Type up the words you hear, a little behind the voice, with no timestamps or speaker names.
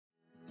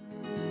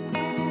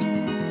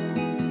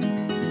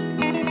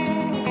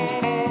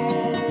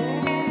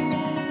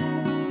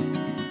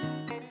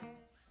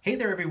Hey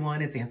there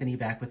everyone, it's Anthony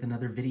back with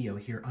another video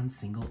here on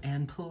Single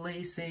and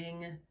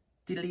Placing.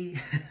 Diddly.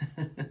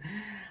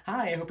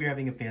 Hi, I hope you're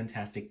having a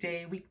fantastic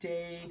day,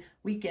 weekday,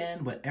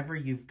 weekend, whatever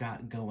you've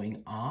got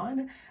going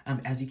on.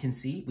 As you can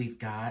see, we've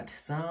got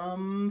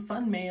some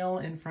fun mail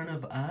in front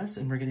of us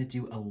and we're gonna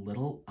do a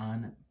little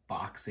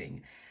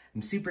unboxing.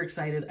 I'm super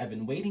excited. I've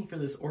been waiting for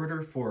this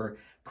order for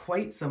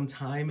quite some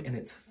time and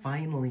it's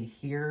finally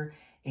here,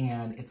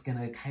 and it's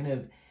gonna kind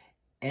of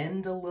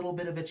end a little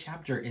bit of a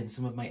chapter in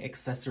some of my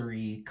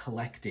accessory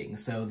collecting.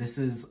 So this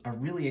is a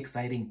really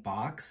exciting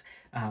box.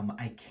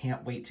 I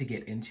can't wait to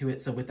get into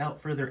it. So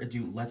without further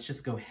ado, let's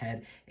just go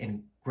ahead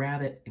and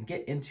grab it and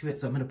get into it.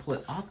 So I'm gonna pull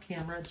it off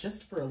camera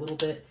just for a little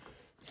bit,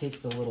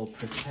 take the little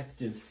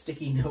protective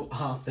sticky note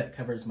off that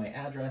covers my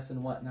address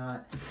and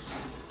whatnot,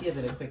 give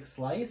it a quick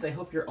slice. I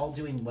hope you're all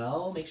doing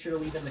well. Make sure to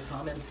leave in the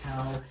comments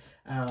how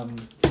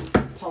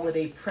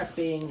holiday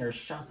prepping or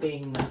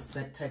shopping,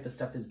 that type of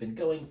stuff has been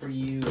going for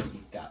you, if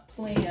you've got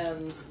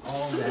plans,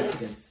 all that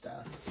good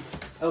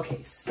stuff.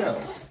 Okay, so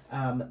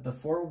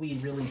before we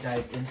really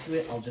dive into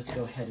it, I'll just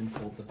go ahead and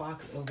fold the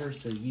box over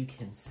so you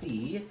can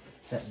see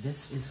that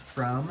this is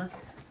from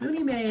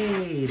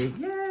Munimade.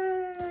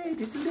 Yay!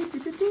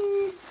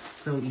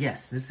 So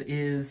yes, this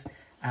is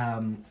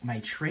my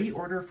tray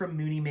order from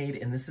Munimade,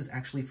 and this is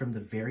actually from the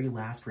very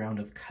last round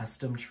of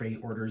custom tray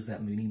orders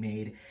that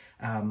Munimade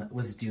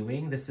was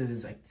doing. This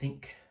is, I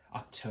think,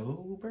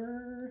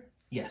 October?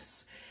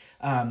 Yes.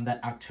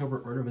 That October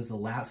order was the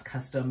last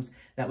customs.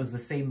 That was the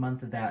same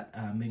month that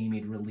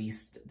Munimade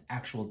released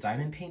actual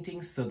diamond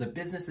paintings. So the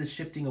business is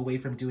shifting away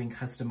from doing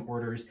custom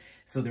orders.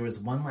 So there was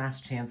one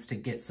last chance to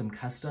get some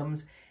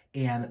customs,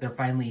 and they're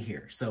finally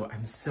here. So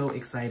I'm so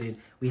excited.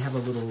 We have a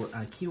little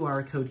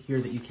QR code here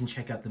that you can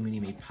check out the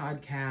Munimade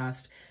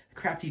podcast,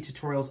 crafty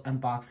tutorials,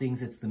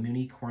 unboxings. It's the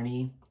Muni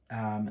Corny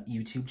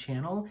YouTube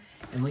channel.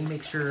 And let me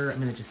make sure, I'm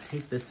gonna just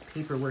take this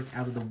paperwork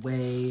out of the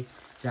way.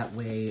 That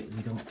way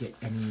we don't get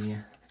any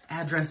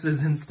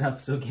addresses and stuff.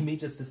 So give me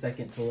just a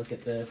second to look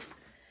at this.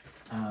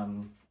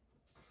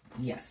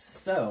 Yes,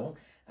 so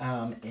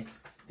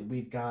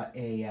we've got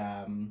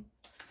an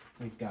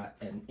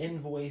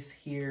invoice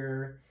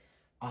here.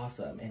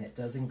 Awesome, and it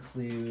does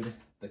include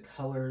the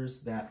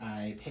colors that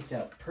I picked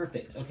out.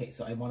 Perfect. Okay,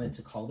 so I wanted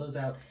to call those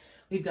out.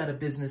 We've got a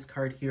business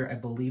card here. I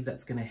believe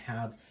that's going to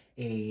have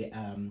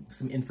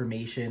some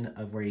information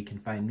of where you can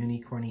find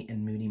Municorny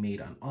and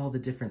Munimade on all the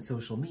different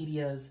social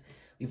medias.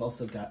 We've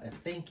also got a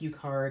thank you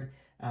card.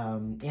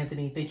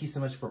 Anthony, thank you so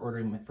much for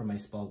ordering from my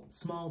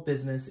small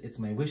business. It's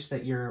my wish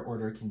that your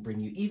order can bring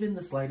you even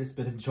the slightest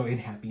bit of joy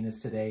and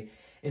happiness today.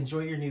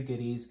 Enjoy your new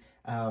goodies.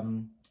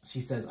 She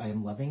says, I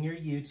am loving your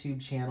YouTube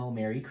channel.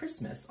 Merry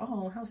Christmas.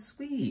 Oh, how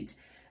sweet.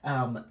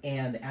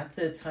 And at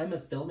the time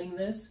of filming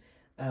this,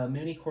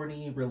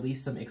 Municorny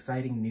released some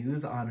exciting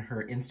news on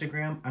her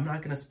Instagram. I'm not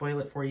going to spoil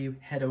it for you.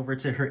 Head over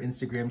to her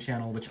Instagram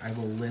channel, which I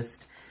will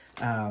list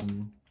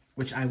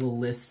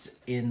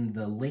in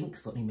the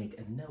links. Let me make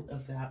a note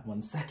of that.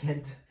 1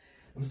 second.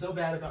 I'm so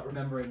bad about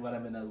remembering what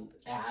I'm going to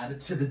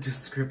add to the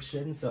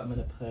description. So I'm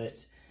going to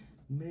put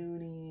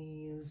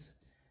Moonies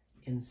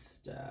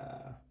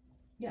Insta.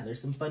 Yeah,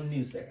 there's some fun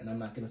news there, and I'm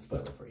not going to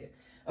spoil it for you.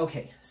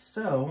 Okay,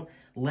 so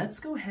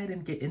let's go ahead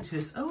and get into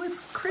this. Oh,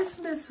 it's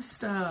Christmas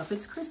stuff.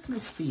 It's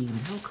Christmas themed.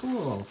 How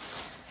cool.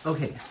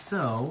 Okay,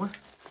 so,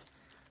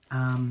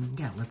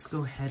 yeah, let's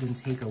go ahead and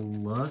take a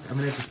look. I'm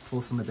going to just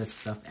pull some of this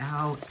stuff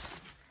out.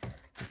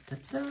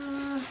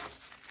 Da-da-da.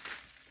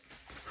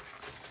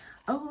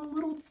 Oh, a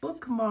little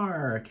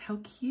bookmark. How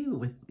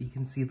cute. You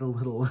can see the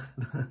little,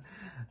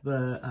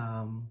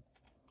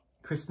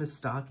 Christmas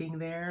stocking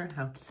there.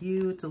 How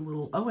cute. A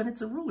little, oh, and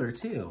it's a ruler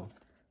too.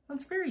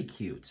 That's very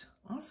cute.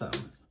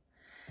 Awesome.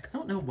 I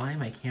don't know why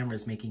my camera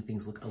is making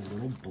things look a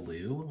little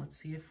blue. Let's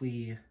see if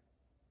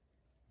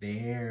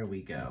there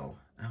we go.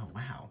 Oh,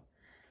 wow.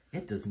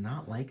 It does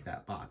not like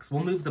that box.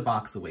 We'll move the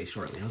box away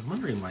shortly. I was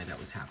wondering why that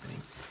was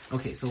happening.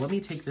 Okay, so let me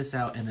take this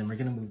out and then we're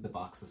gonna move the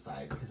box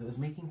aside because it was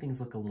making things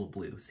look a little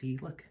blue. See,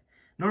 look,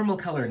 normal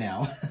color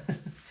now.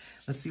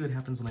 Let's see what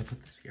happens when I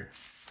put this here.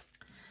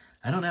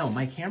 I don't know,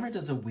 my camera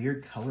does a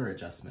weird color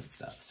adjustment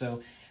stuff.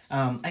 So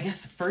I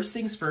guess first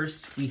things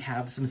first, we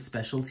have some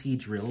specialty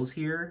drills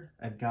here.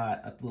 I've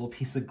got a little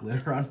piece of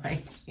glitter on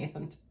my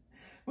hand.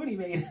 What do you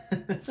mean?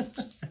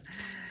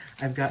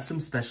 I've got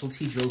some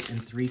specialty drills in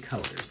 3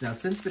 colors. Now,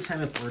 since the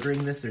time of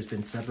ordering this, there's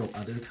been several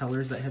other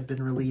colors that have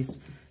been released.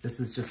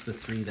 This is just the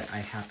 3 that I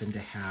happen to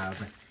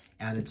have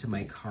added to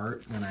my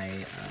cart when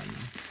I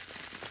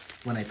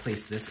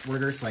placed this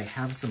order. So I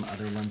have some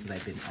other ones that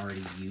I've been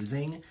already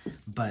using,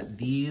 but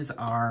these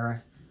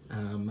are,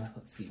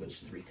 let's see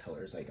which 3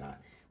 colors I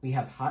got. We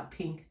have hot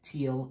pink,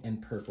 teal,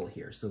 and purple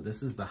here. So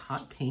this is the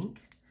hot pink,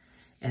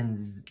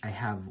 and I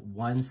have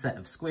 1 set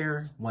of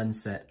square, 1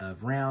 set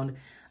of round.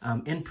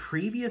 In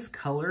previous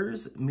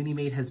colors,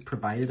 Munimade has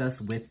provided us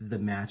with the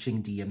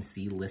matching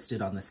DMC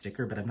listed on the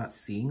sticker, but I'm not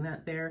seeing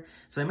that there.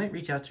 So I might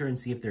reach out to her and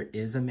see if there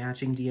is a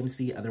matching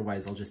DMC.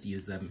 Otherwise, I'll just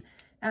use them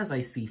as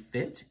I see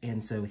fit.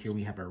 And so here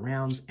we have our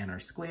rounds and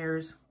our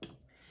squares.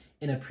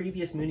 In a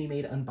previous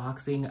Munimade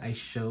unboxing, I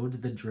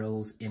showed the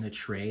drills in a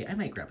tray. I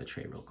might grab a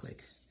tray real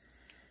quick.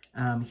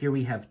 Here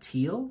we have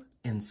teal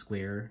and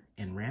square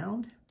and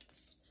round.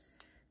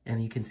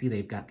 And you can see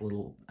they've got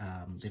little,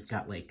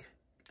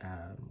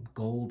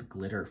 gold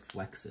glitter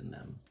flecks in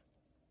them.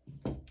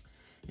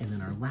 And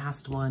then our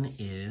last one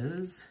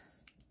is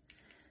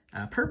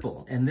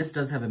purple. And this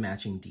does have a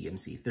matching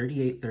DMC,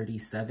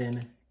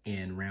 3837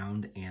 in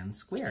round and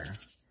square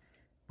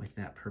with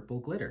that purple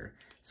glitter.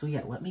 So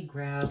yeah, let me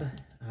grab,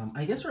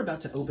 I guess we're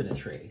about to open a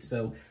tray.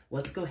 So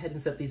let's go ahead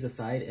and set these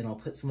aside and I'll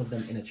put some of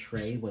them in a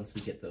tray once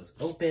we get those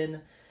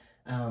open.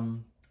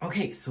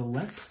 Okay, so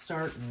let's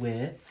start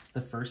with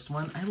the first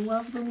one. I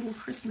love the little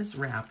Christmas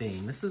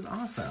wrapping. This is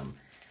awesome.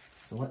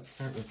 So let's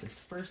start with this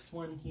first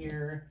one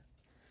here.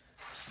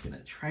 I'm just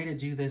gonna try to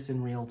do this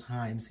in real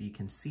time so you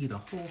can see the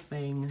whole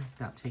thing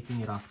without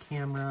taking it off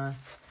camera.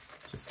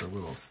 Just a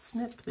little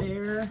snip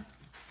there.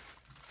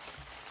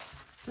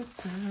 Da,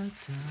 da,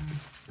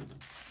 da.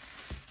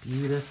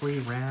 Beautifully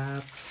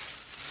wrapped.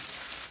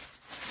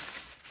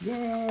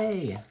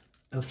 Yay!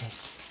 Okay.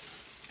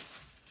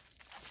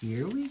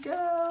 Here we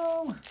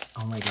go.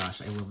 Oh my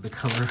gosh, I love the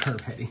color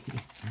already.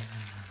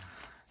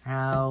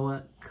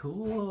 How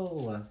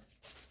cool.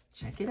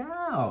 Check it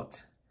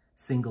out.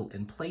 Single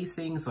and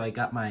placing. So I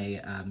got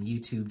my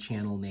YouTube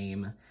channel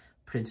name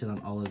printed on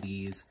all of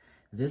these.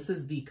 This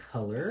is the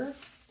color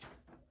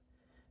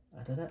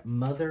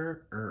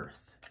Mother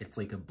Earth. It's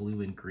like a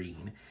blue and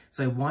green.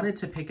 So I wanted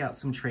to pick out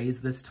some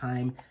trays this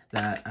time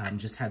that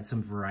just had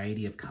some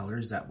variety of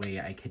colors. That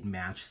way I could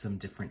match some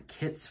different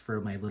kits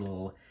for my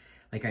little,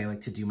 like I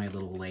like to do my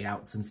little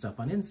layouts and stuff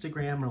on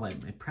Instagram or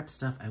like my prep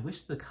stuff. I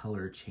wish the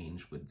color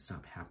change would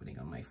stop happening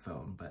on my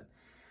phone, but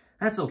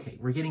that's okay.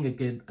 We're getting a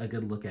good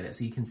look at it.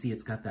 So you can see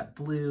it's got that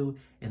blue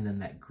and then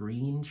that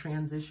green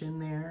transition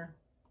there.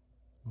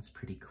 It's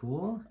pretty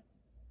cool.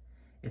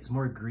 It's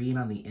more green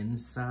on the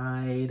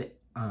inside,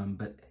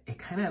 but it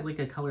kind of has like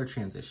a color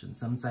transition.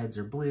 Some sides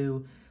are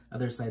blue,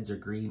 other sides are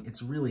green.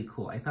 It's really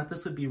cool. I thought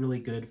this would be really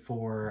good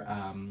for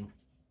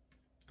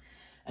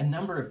a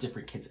number of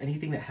different kits.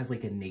 Anything that has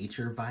like a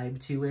nature vibe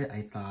to it.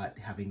 I thought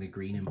having the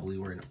green and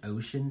blue or an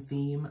ocean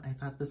theme, I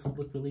thought this would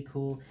look really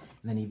cool.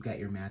 And then you've got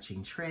your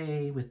matching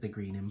tray with the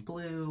green and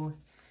blue.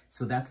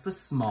 So that's the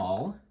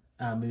small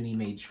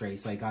Munimade tray.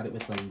 So I got it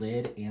with the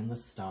lid and the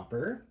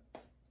stopper.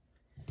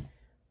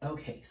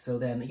 Okay, so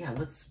then, yeah,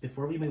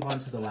 before we move on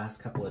to the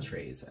last couple of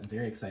trays, I'm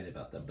very excited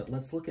about them, but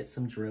let's look at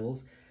some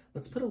drills.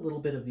 Let's put a little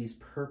bit of these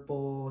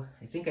purple,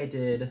 I think I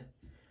did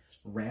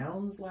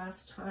rounds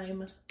last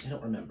time. I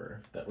don't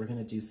remember, but we're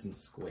gonna do some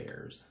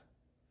squares.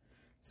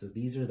 So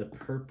these are the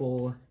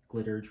purple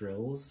glitter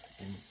drills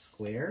in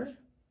square.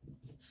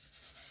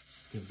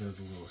 Just give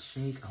those a little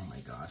shake. Oh my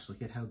gosh,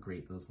 look at how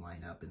great those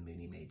line up in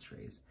Munimade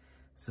trays.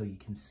 So you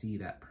can see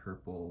that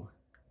purple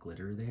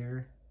glitter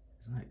there.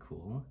 Isn't that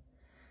cool?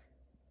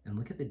 And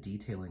look at the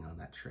detailing on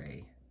that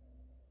tray.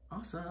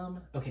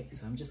 Awesome. Okay,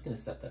 so I'm just gonna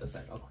set that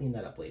aside. I'll clean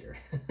that up later.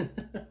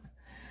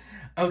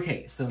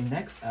 Okay, so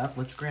next up,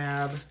 let's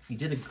grab, we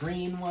did a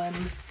green one,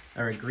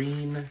 or a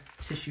green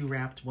tissue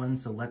wrapped one,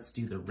 so let's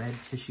do the red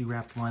tissue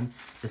wrapped one.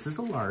 This is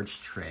a large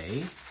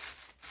tray.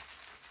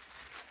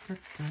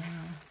 Ta-da.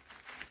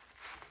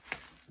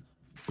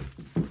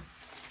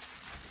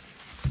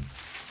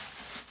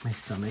 My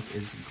stomach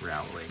is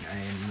growling. I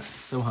am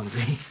so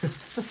hungry.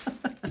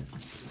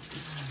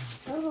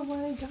 Oh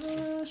my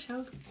gosh,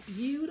 how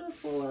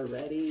beautiful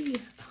already.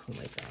 Oh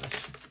my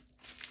gosh.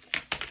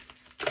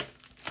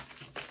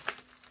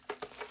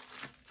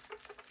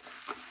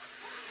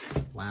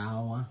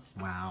 Wow,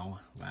 wow,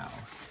 wow.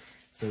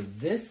 So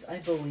this, I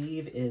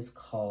believe, is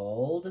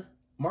called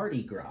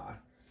Mardi Gras.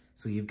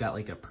 So you've got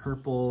like a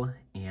purple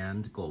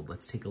and gold.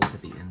 Let's take a look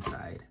at the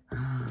inside.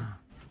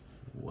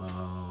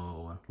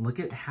 Whoa, look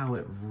at how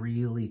it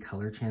really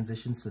color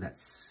transitions to that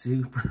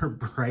super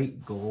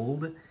bright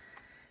gold.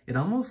 It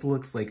almost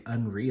looks like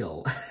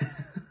unreal.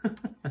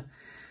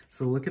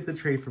 So look at the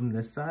tray from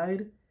this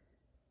side,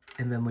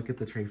 and then look at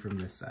the tray from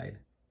this side.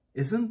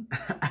 It's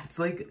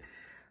like,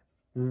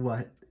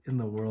 what in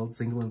the world?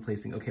 Single and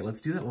placing. Okay,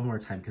 let's do that one more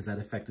time because that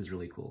effect is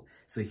really cool.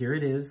 So here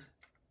it is.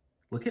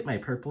 Look at my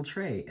purple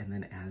tray, and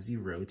then as you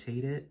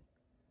rotate it,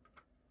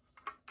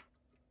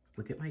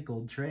 look at my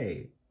gold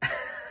tray.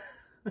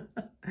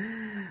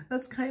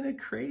 That's kind of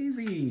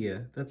crazy.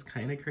 That's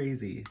kind of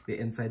crazy. The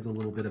inside's a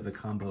little bit of a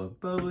combo of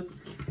both.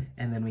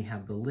 And then we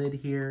have the lid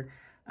here.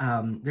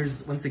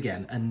 There's, once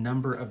again, a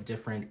number of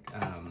different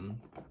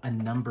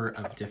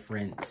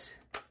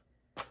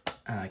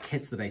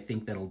kits that I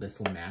think this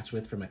will match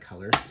with from a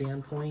color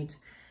standpoint.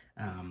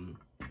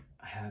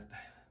 I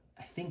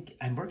think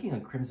I'm working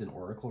on Crimson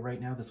Oracle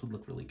right now. This would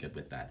look really good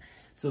with that.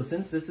 So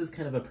since this is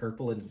kind of a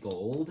purple and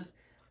gold,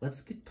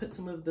 let's put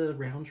some of the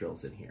round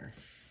drills in here.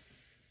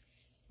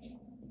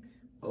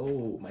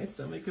 Oh, my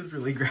stomach is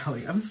really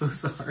growling. I'm so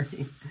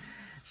sorry.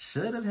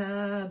 Should have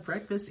had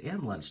breakfast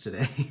and lunch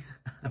today.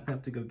 I'm gonna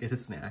have to go get a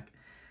snack.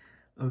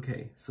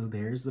 Okay, so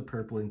there's the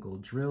purple and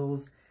gold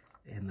drills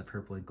and the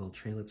purple and gold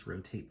tray. Let's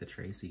rotate the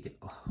tray so you get,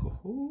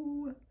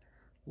 oh,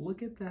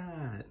 Look at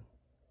that.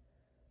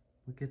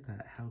 Look at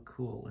that, how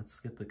cool. Let's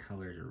get the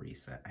color to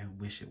reset. I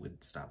wish it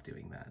would stop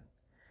doing that.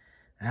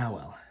 Ah,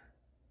 well,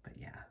 but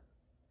yeah.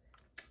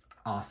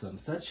 Awesome,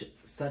 such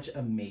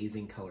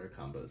amazing color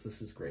combos.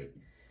 This is great.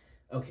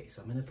 Okay,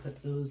 so I'm gonna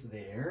put those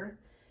there.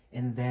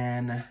 And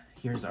then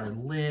here's our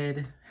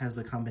lid, has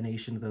a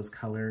combination of those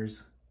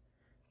colors.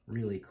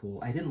 Really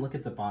cool. I didn't look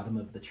at the bottom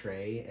of the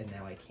tray and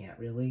now I can't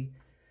really,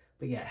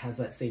 but yeah, it has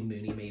that same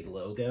Munimade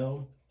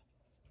logo.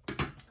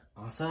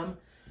 Awesome.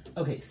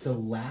 Okay, so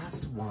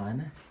last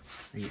one.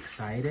 Are you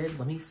excited?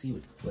 Let me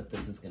see what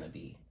this is gonna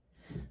be.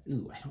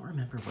 Ooh, I don't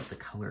remember what the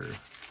color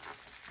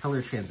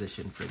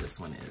transition for this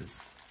one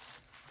is.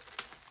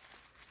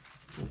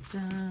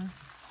 Ta-da.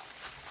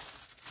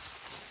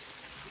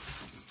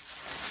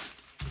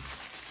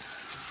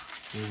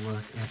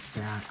 Look at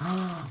that.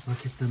 Oh,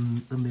 look at the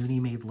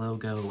Munimade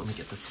logo. Let me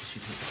get this tissue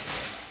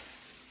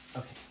paper.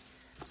 Okay,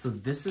 so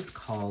this is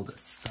called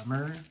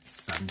Summer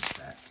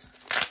Sunset.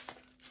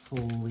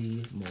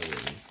 Holy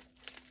moly.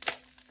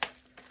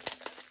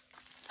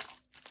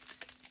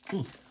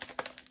 There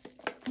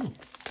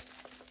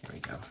we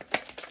go.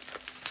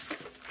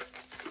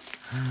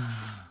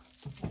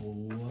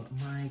 Oh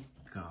my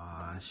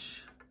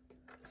gosh.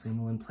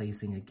 Single and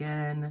placing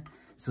again.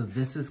 So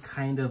this is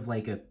kind of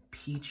like a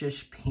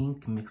peachish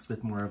pink mixed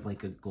with more of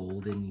like a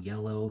golden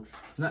yellow.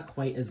 It's not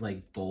quite as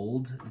like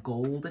bold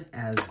gold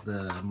as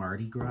the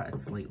Mardi Gras.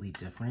 It's slightly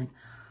different.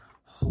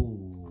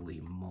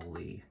 Holy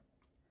moly.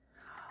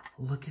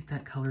 Look at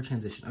that color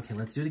transition. Okay,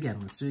 let's do it again.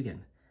 Let's do it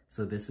again.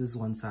 So this is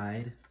one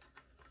side.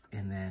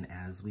 And then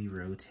as we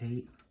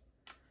rotate,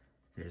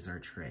 there's our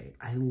tray.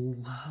 I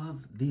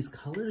love, these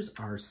colors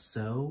are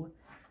so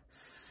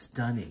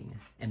stunning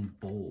and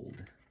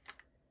bold.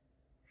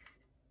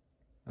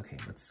 Okay,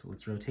 let's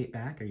rotate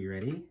back. Are you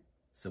ready?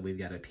 So we've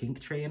got a pink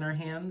tray in our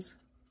hands.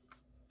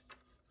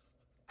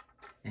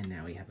 And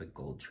now we have a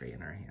gold tray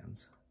in our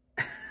hands.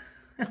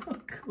 How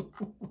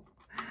cool.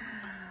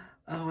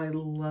 Oh, I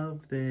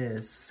love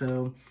this.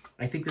 So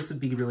I think this would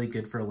be really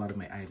good for a lot of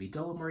my Ivy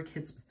Dollamore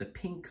kits with the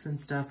pinks and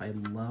stuff. I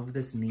love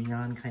this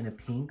neon kind of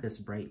pink, this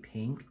bright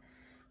pink.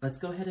 Let's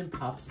go ahead and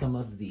pop some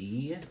of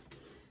the,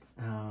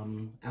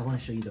 I want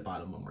to show you the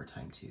bottom one more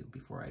time too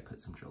before I put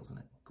some drills in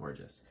it.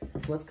 Gorgeous.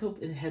 So let's go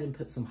ahead and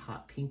put some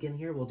hot pink in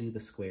here. We'll do the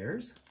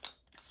squares.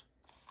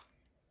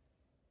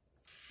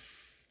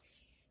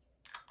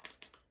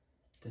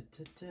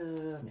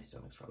 My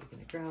stomach's probably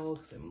gonna growl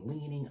because I'm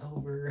leaning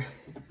over.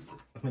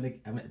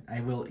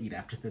 I will eat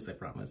after this, I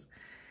promise.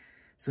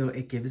 So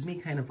it gives me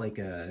kind of like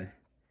a,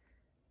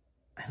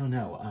 I don't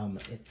know,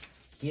 it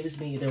gives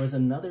me, there was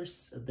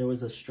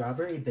a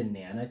strawberry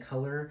banana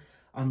color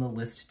on the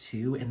list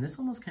too, and this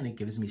almost kind of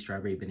gives me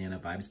strawberry banana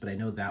vibes, but I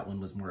know that one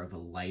was more of a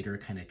lighter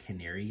kind of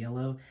canary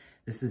yellow.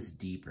 This is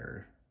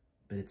deeper,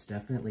 but it's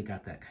definitely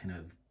got that kind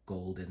of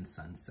golden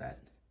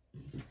sunset.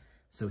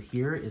 So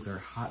here is our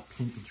hot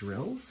pink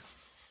drills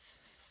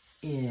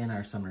in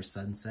our summer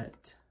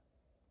sunset.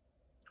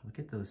 Look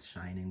at those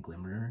shine and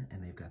glimmer,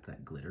 and they've got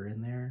that glitter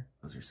in there.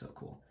 Those are so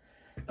cool.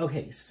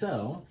 Okay,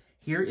 so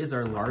here is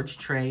our large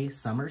tray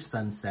summer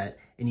sunset,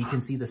 and you can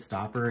see the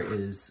stopper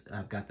is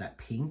got that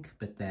pink,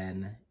 but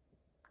then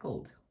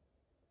gold.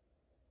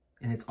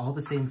 And it's all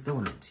the same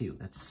filament too.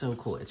 That's so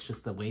cool. It's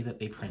just the way that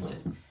they print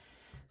it.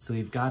 So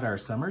we've got our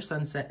summer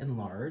sunset in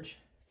large.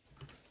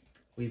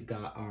 We've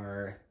got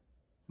our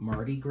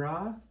Mardi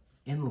Gras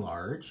in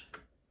large,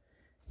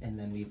 and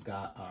then we've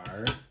got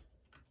our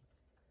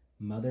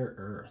Mother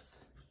Earth.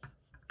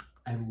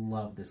 I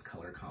love this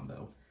color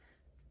combo.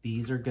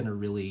 These are gonna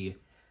really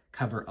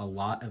cover a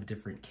lot of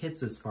different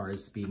kits as far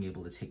as being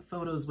able to take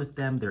photos with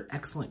them. They're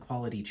excellent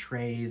quality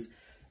trays,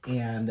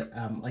 and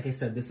like I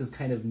said, this is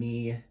kind of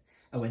me.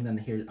 Oh, and then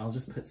here, I'll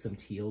just put some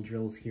teal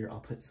drills here.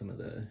 I'll put some of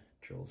the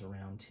drills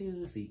around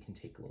too, so you can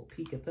take a little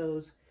peek at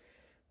those.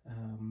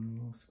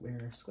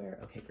 Square,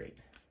 okay, great.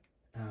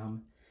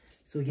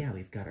 So yeah,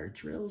 we've got our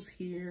drills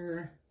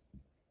here.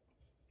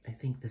 I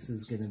think this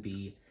is gonna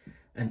be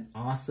an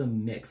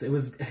awesome mix.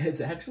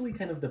 It's actually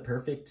kind of the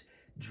perfect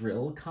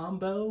drill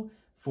combo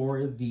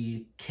for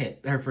the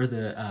kit, or for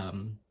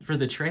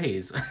the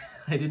trays.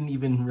 I didn't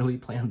even really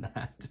plan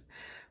that,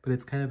 but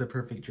it's kind of the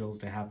perfect drills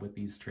to have with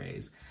these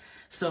trays.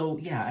 So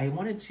yeah, I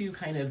wanted to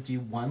kind of do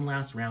one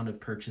last round of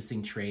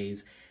purchasing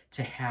trays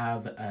to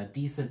have a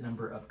decent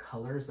number of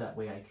colors. That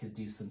way I could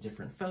do some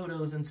different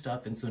photos and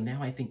stuff. And so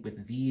now I think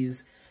with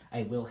these,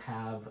 I will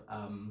have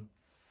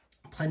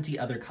plenty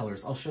other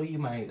colors. I'll show you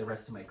the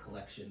rest of my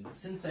collection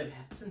since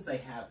I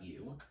have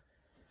you.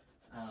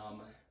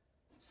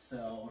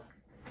 So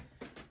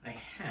I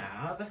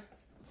have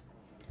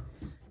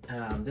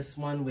this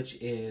one, which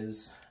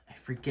is, I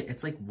forget,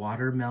 it's like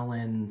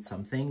watermelon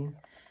something.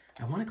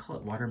 I want to call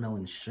it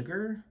watermelon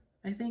sugar,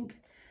 I think.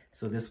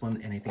 So this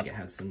one, and I think it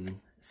has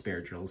some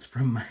spare drills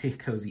from my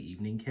Cozy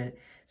Evening kit.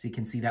 So you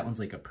can see that one's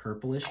like a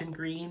purplish and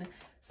green.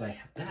 So I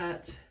have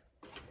that.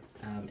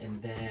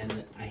 And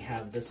then I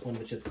have this one,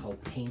 which is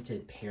called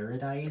Painted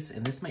Paradise.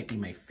 And this might be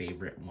my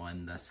favorite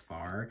one thus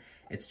far.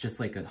 It's just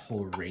like a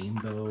whole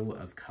rainbow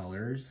of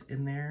colors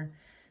in there.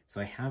 So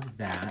I have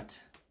that.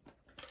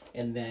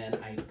 And then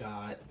I've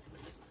got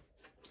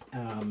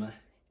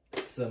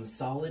some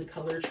solid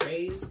color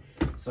trays.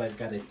 So I've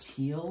got a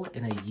teal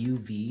and a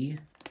UV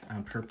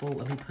purple.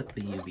 Let me put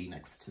the UV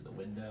next to the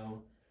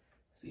window.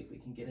 See if we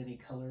can get any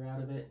color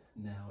out of it.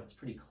 No, it's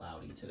pretty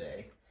cloudy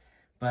today.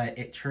 But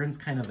it turns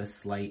kind of a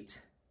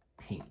slight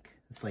pink,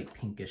 a slight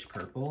pinkish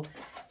purple.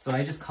 So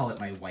I just call it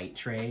my white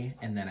tray,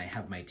 and then I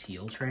have my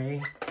teal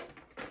tray.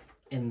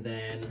 And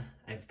then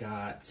I've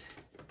got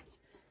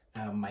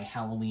my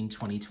Halloween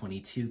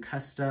 2022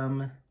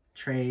 custom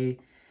tray.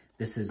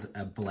 This is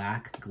a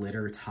black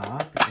glitter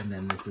top, and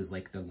then this is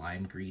like the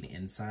lime green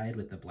inside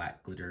with the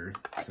black glitter.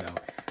 So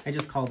I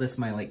just call this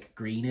my like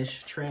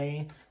greenish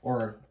tray,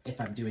 or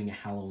if I'm doing a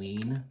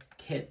Halloween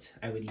kit,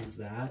 I would use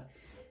that.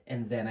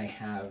 And then I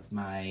have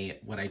my,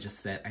 what I just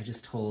said, I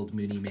just told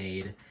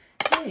Munimade,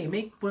 hey,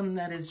 make one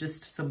that is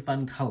just some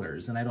fun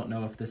colors. And I don't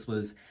know if this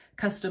was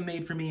custom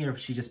made for me or if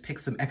she just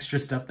picked some extra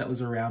stuff that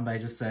was around, but I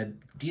just said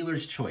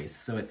dealer's choice.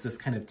 So it's this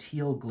kind of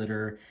teal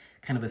glitter,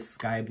 kind of a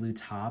sky blue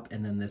top,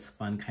 and then this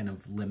fun kind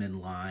of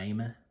lemon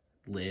lime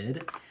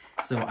lid.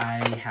 So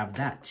I have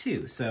that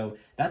too. So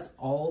that's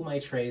all my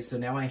trays. So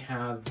now I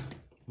have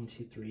 1,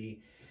 2, 3,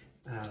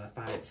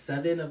 5,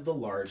 7 of the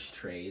large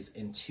trays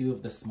and 2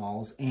 of the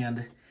smalls.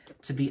 And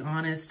to be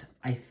honest,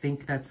 I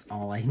think that's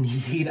all I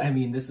need. I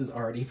mean, this is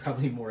already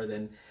probably more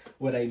than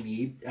what I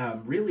need.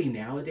 Really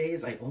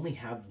nowadays, I only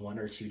have 1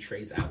 or 2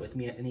 trays out with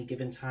me at any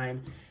given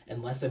time,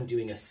 unless I'm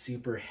doing a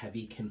super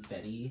heavy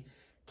confetti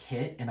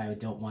kit and I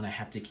don't want to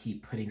have to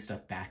keep putting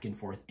stuff back and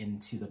forth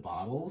into the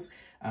bottles.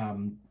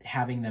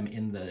 Having them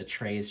in the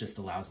trays just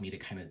allows me to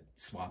kind of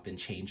swap and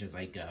change as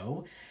I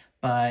go.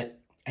 But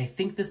I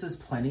think this is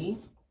plenty,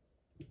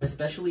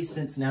 especially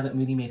since now that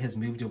Munimade has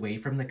moved away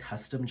from the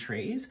custom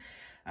trays.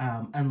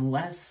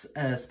 Unless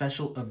a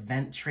special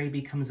event tray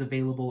becomes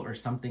available or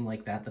something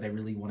like that that I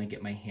really want to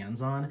get my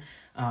hands on,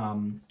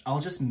 I'll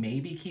just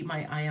maybe keep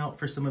my eye out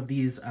for some of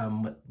these,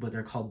 what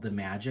they're called the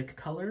magic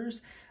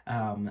colors.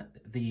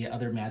 The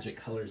other magic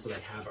colors that I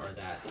have are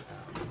that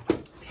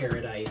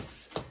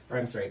paradise, or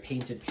I'm sorry,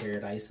 painted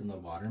paradise and the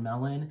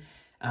watermelon.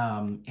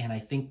 And I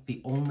think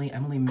I'm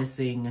only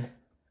missing,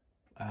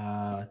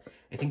 I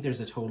think there's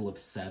a total of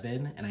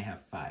 7 and I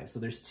have 5. So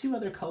there's 2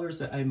 other colors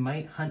that I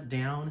might hunt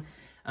down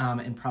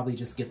and probably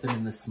just get them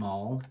in the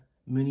small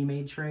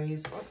Munimade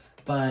trays.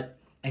 But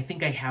I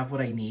think I have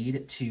what I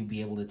need to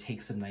be able to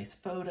take some nice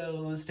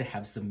photos, to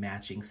have some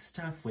matching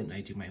stuff when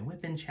I do my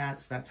whip-in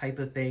chats, that type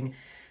of thing.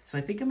 So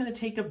I think I'm going to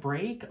take a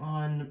break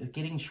on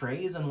getting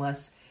trays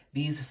unless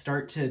these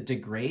start to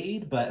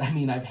degrade. But I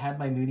mean, I've had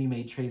my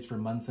Munimade trays for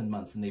months and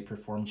months and they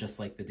perform just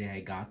like the day I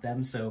got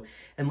them. So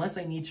unless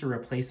I need to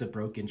replace a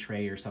broken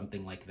tray or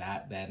something like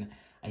that, then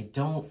I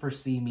don't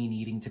foresee me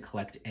needing to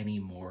collect any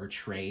more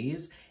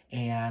trays.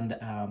 And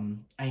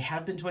I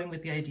have been toying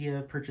with the idea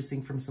of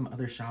purchasing from some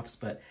other shops,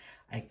 but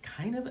I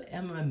kind of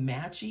am a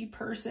matchy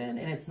person,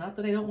 and it's not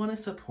that I don't want to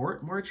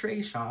support more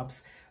tray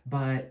shops,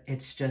 but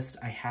it's just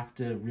I have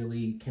to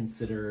really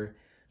consider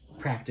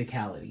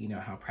practicality. You know,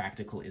 how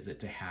practical is it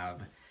to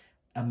have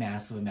a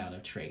massive amount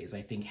of trays?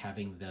 I think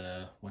having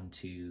the 1,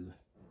 2,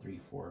 3,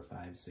 4,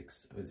 5,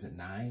 6, was it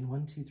 9?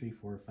 1, 2, 3,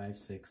 4, 5,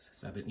 6,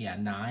 7, yeah,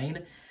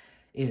 9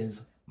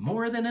 is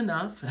more than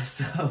enough.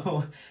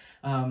 So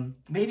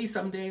maybe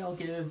someday I'll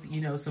give,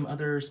 you know, some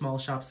other small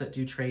shops that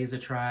do trays a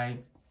try.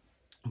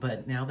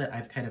 But now that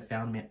I've kind of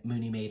found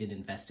Munimade and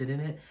invested in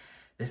it,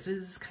 this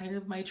is kind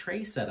of my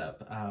tray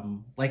setup.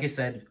 Like I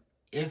said,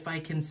 if I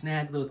can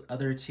snag those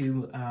other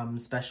 2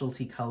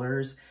 specialty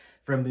colors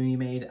from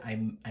Munimade,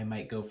 I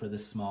might go for the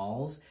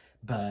smalls.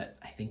 But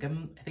I think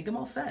I'm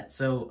all set.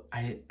 So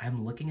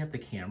I'm looking at the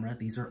camera.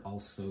 These are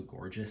all so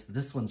gorgeous.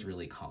 This one's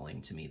really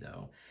calling to me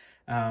though.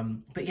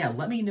 But yeah,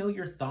 let me know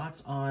your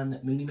thoughts on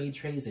Munimade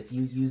trays, if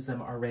you use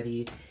them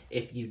already.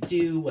 If you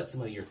do, what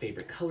some of your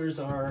favorite colors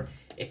are.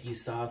 If you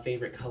saw a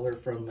favorite color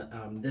from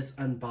this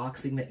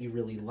unboxing that you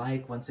really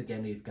like. Once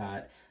again, we've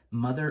got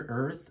Mother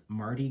Earth,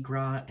 Mardi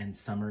Gras, and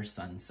Summer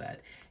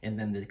Sunset. And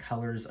then the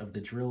colors of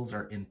the drills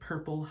are in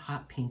purple,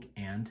 hot pink,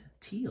 and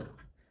teal.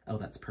 Oh,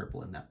 that's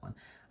purple in that one.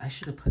 I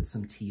should have put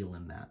some teal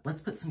in that.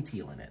 Let's put some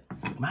teal in it.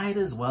 Might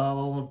as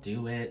well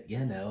do it,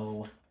 you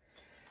know.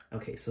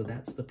 Okay, so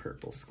that's the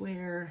purple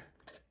square.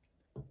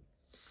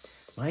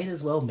 Might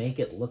as well make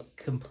it look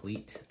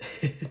complete.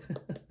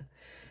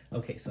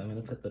 Okay, so I'm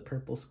gonna put the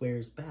purple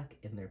squares back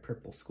in their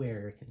purple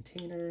square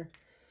container.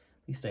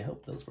 At least I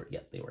hope those were,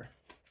 yep, they were.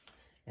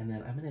 And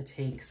then I'm gonna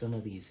take some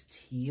of these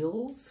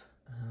teals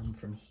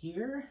from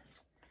here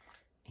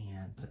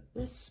and put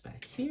this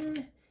back here.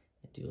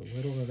 Do a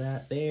little of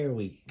that. There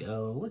we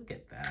go. Look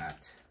at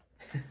that.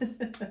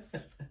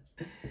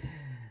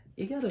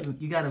 You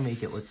gotta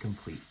make it look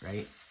complete,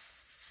 right?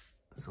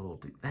 So we'll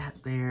do that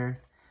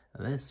there,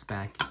 this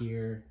back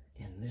here,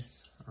 and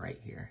this right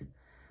here.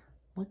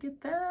 Look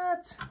at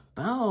that.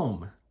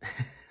 Boom.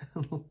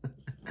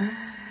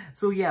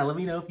 So yeah, let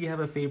me know if you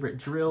have a favorite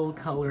drill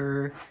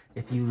color,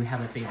 if you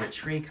have a favorite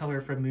tray color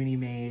from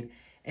Munimade,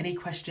 any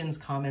questions,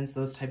 comments,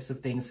 those types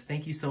of things.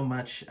 Thank you so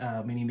much,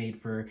 Munimade,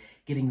 for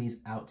getting these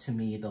out to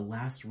me, the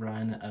last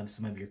run of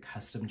some of your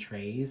custom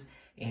trays,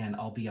 and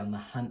I'll be on the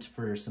hunt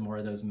for some more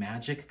of those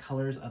magic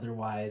colors.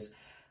 Otherwise,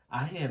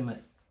 I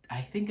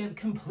think I've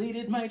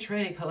completed my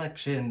tray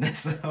collection.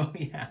 So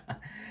yeah.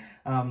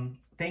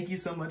 Thank you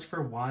so much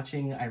for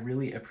watching. I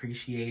really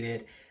appreciate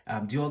it.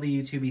 Do all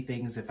the YouTubey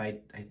things if I'm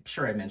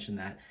sure I mentioned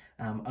that.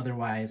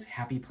 Otherwise,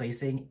 happy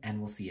placing, and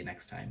we'll see you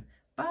next time.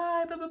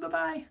 Bye, bye, bye, bye,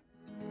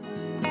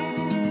 bye.